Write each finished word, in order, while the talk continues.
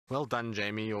Well done,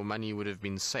 Jamie. Your money would have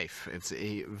been safe. It's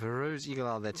a Verreaux eagle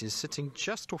owl that is sitting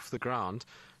just off the ground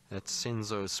that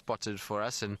Senzo spotted for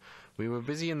us, and we were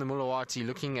busy in the Mulawati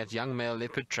looking at young male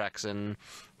leopard tracks, and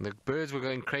the birds were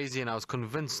going crazy, and I was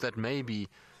convinced that maybe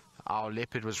our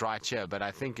leopard was right here, but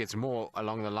I think it's more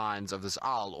along the lines of this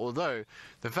owl, although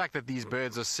the fact that these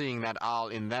birds are seeing that owl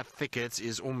in that thicket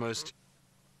is almost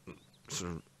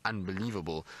sort of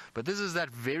unbelievable. But this is that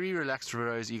very relaxed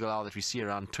Verreaux eagle owl that we see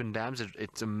around Twin Dams.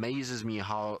 It amazes me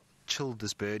how chilled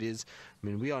this bird is. I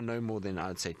mean, we are no more than,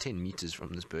 I'd say, 10 meters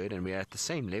from this bird, and we're at the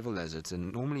same level as it,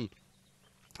 and normally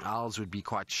owls would be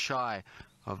quite shy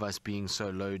of us being so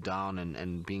low down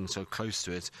and being so close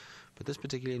to it, but this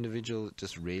particular individual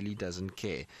just really doesn't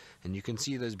care. And you can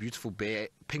see those beautiful bare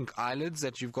pink eyelids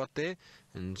that you've got there,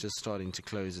 and just starting to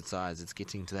close its eyes. It's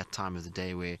getting to that time of the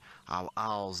day where our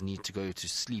owls need to go to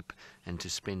sleep and to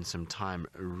spend some time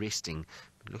resting.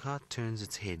 But look how it turns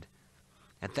its head.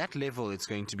 At that level, it's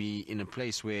going to be in a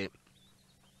place where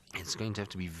it's going to have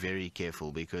to be very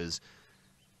careful, because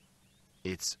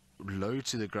it's low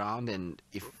to the ground, and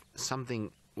if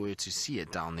something were to see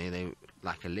it down there,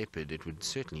 like a leopard, it would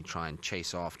certainly try and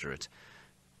chase after it.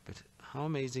 But how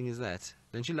amazing is that?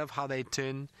 Don't you love how they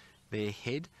turn their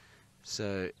head?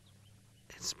 So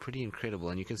it's pretty incredible,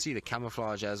 and you can see the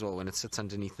camouflage as well when it sits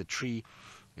underneath the tree.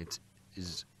 It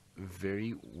is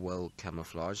very well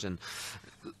camouflaged, and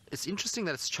it's interesting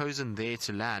that it's chosen there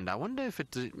to land. I wonder if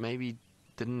it maybe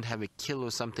didn't have a kill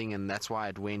or something, and that's why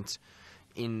it went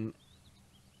in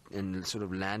and sort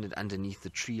of landed underneath the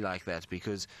tree like that,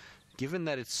 because given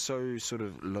that it's so sort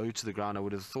of low to the ground, I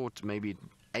would have thought maybe it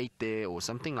ate there or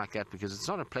something like that, because it's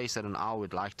not a place that an owl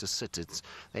would like to sit.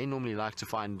 They normally like to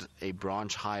find a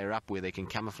branch higher up where they can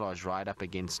camouflage right up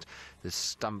against the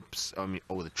stumps,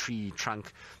 or the tree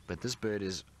trunk. But this bird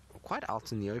is quite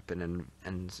out in the open,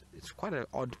 and it's quite an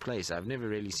odd place. I've never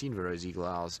really seen Verreaux eagle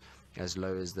owls as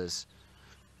low as this,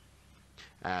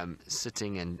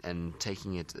 sitting and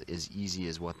taking it as easy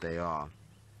as what they are.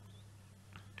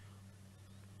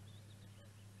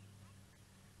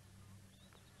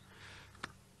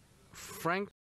 Frank